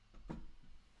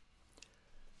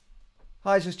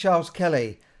Hi, this is Charles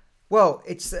Kelly. Well,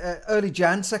 it's early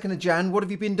Jan, 2nd of Jan. What have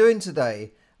you been doing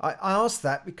today? I asked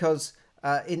that because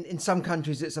in some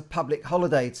countries it's a public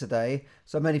holiday today,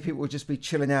 so many people will just be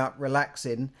chilling out,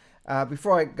 relaxing.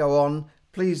 Before I go on,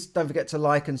 please don't forget to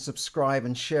like and subscribe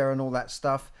and share and all that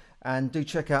stuff. And do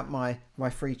check out my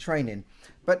free training.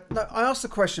 But no, I asked the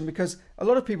question because a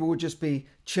lot of people would just be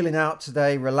chilling out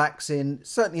today, relaxing,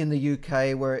 certainly in the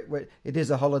UK where it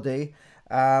is a holiday.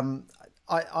 Um,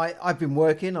 I've been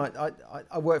working.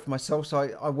 I work for myself, so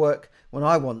I work when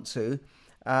I want to.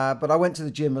 But I went to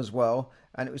the gym as well,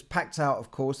 and it was packed out,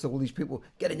 of course. So all these people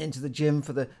getting into the gym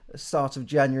for the start of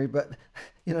January, but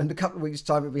in a couple of weeks'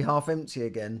 time, it'll be half empty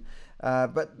again.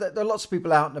 But there are lots of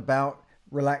people out and about,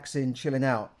 relaxing, chilling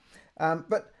out.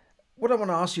 But what I want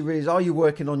to ask you really is, are you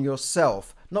working on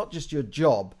yourself, not just your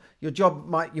job? Your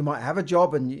job you might have a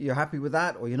job and you're happy with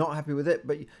that, or you're not happy with it,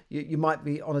 but you might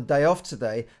be on a day off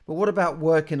today. But what about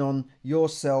working on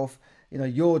yourself,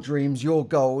 your dreams, your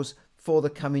goals for the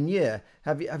coming year?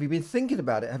 Have you been thinking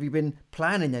about it? Have you been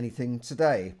planning anything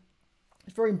today?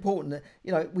 It's very important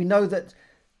that, we know that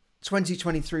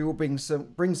 2023 will bring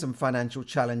some financial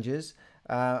challenges.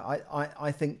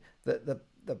 I think that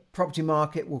the property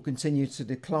market will continue to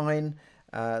decline.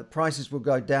 Prices will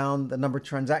go down. The number of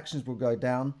transactions will go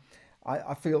down.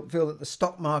 I feel that the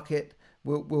stock market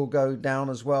will go down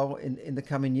as well in the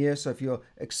coming year. So if you're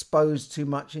exposed too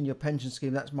much in your pension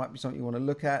scheme, that might be something you want to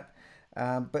look at.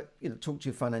 But talk to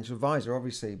your financial advisor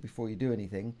obviously before you do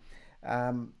anything.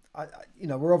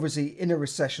 We're obviously in a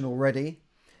recession already.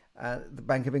 The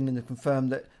Bank of England have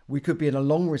confirmed that we could be in a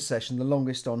long recession, the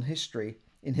longest in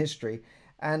history.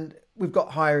 And we've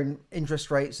got higher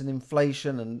interest rates and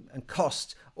inflation and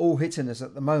cost all hitting us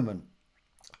at the moment.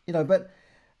 But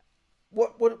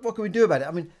what can we do about it?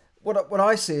 I mean, what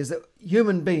I see is that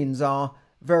human beings are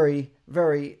very,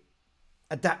 very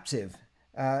adaptive.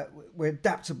 We're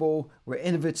adaptable, we're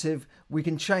innovative, we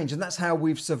can change. And that's how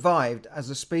we've survived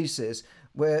as a species,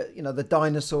 where, the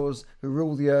dinosaurs who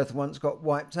ruled the earth once got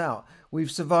wiped out.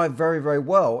 We've survived very, very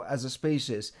well as a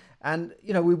species. And,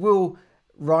 we will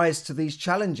rise to these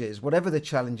challenges, whatever the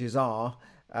challenges are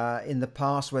in the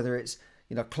past, whether it's,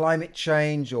 climate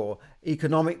change or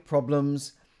economic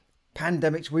problems,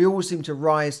 pandemics. We all seem to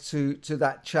rise to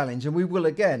that challenge, and we will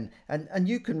again. And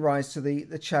you can rise to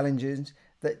the challenges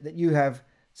that you have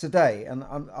today. And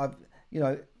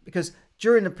because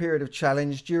during a period of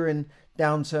challenge, during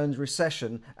downturns,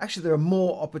 recession, actually there are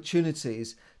more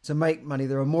opportunities to make money.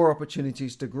 There are more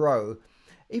opportunities to grow.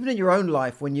 Even in your own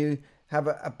life, when you have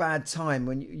a bad time,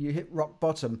 when you hit rock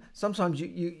bottom, sometimes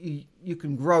you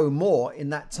can grow more in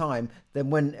that time than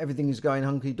when everything is going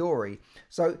hunky-dory.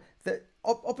 So the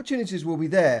opportunities will be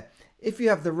there if you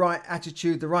have the right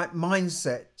attitude, the right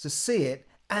mindset to see it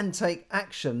and take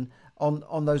action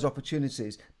on those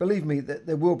opportunities. Believe me, that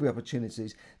there will be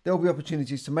opportunities. There will be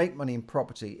opportunities to make money in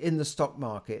property, in the stock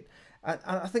market. And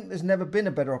I think there's never been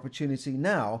a better opportunity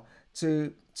now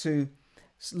to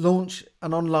launch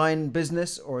an online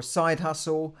business or a side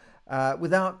hustle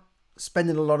without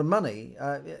spending a lot of money.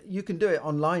 You can do it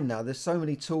online now. There's so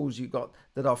many tools you've got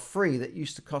that are free that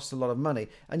used to cost a lot of money.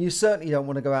 And you certainly don't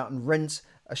want to go out and rent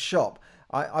a shop.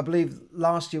 I believe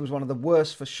last year was one of the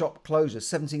worst for shop closures,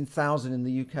 17,000 in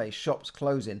the UK, shops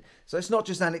closing. So it's not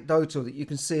just anecdotal that you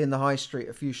can see in the high street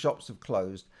a few shops have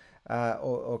closed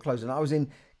or closing. I was in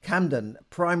Camden,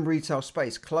 prime retail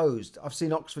space closed. I've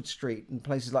seen Oxford Street and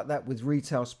places like that with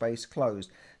retail space closed.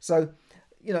 So,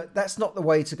 that's not the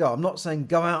way to go. I'm not saying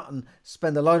go out and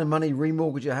spend a load of money,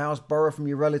 remortgage your house, borrow from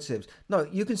your relatives. No,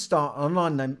 you can start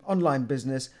an online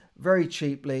business very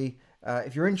cheaply.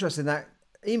 If you're interested in that,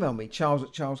 email me,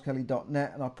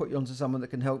 charles@charleskelly.net, and I'll put you onto someone that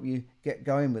can help you get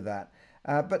going with that.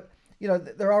 But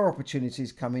there are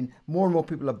opportunities coming. More and more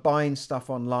people are buying stuff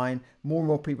online. More and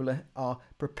more people are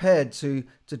prepared to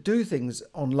do things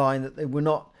online that they were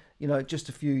not, just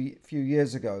a few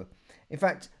years ago. In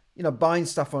fact, buying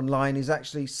stuff online is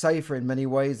actually safer in many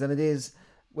ways than it is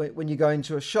when you go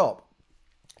into a shop.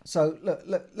 So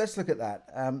let's look at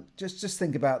that. Just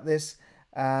think about this.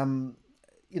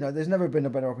 There's never been a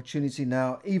better opportunity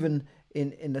now, even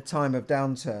in the time of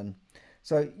downturn.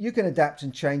 So you can adapt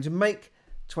and change and make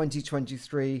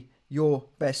 2023 your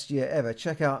best year ever.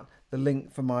 Check out the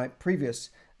link for my previous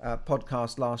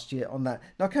podcast last year on that.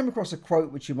 Now, I came across a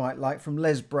quote which you might like from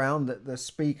Les Brown, the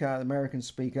speaker, the American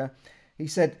speaker. He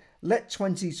said, "Let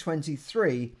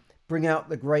 2023 bring out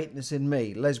the greatness in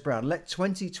me." Les Brown, let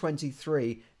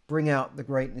 2023 bring out the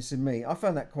greatness in me. I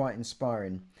found that quite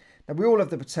inspiring. Now, we all have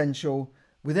the potential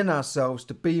within ourselves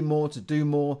to be more, to do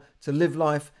more, to live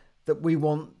life that we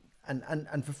want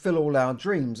and fulfill all our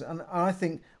dreams. And I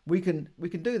think we can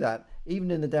do that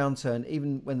even in the downturn,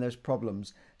 even when there's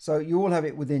problems. So you all have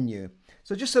it within you.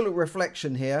 So just a little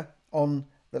reflection here on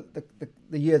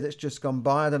the year that's just gone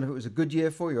by. I don't know if it was a good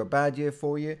year for you or a bad year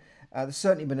for you. There's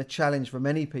certainly been a challenge for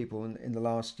many people in the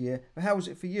last year. But how was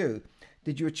it for you?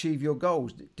 Did you achieve your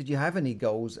goals? Did you have any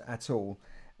goals at all?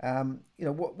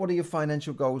 What are your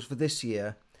financial goals for this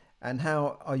year? And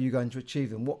how are you going to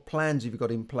achieve them? What plans have you got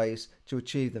in place to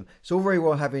achieve them? It's all very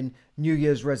well having New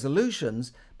Year's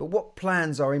resolutions, but what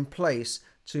plans are in place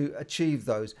to achieve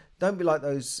those? Don't be like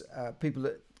those people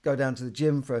that go down to the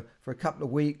gym for a couple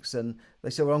of weeks and they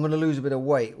say, well, I'm going to lose a bit of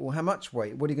weight. Well, how much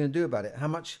weight? What are you going to do about it? How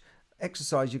much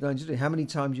exercise are you going to do? How many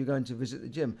times are you going to visit the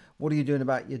gym? What are you doing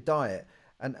about your diet?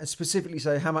 And specifically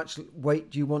say, how much weight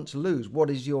do you want to lose?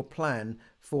 What is your plan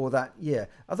for that year?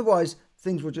 Otherwise,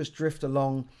 things will just drift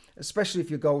along, especially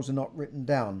if your goals are not written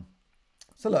down.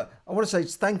 So look, I want to say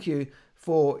thank you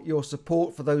for your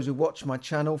support, for those who watch my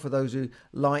channel, for those who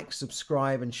like,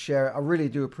 subscribe and share it. I really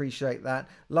do appreciate that.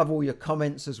 Love all your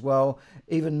comments as well,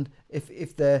 even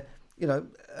if they're,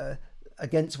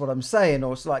 against what I'm saying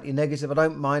or slightly negative. I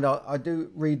don't mind. I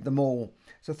do read them all.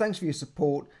 So thanks for your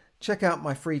support. Check out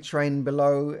my free training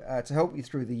below to help you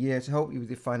through the year, to help you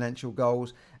with your financial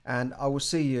goals. And I will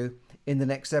see you in the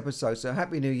next episode. So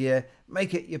Happy New Year.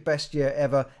 Make it your best year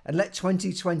ever. And let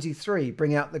 2023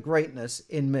 bring out the greatness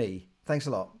in me. Thanks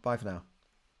a lot. Bye for now.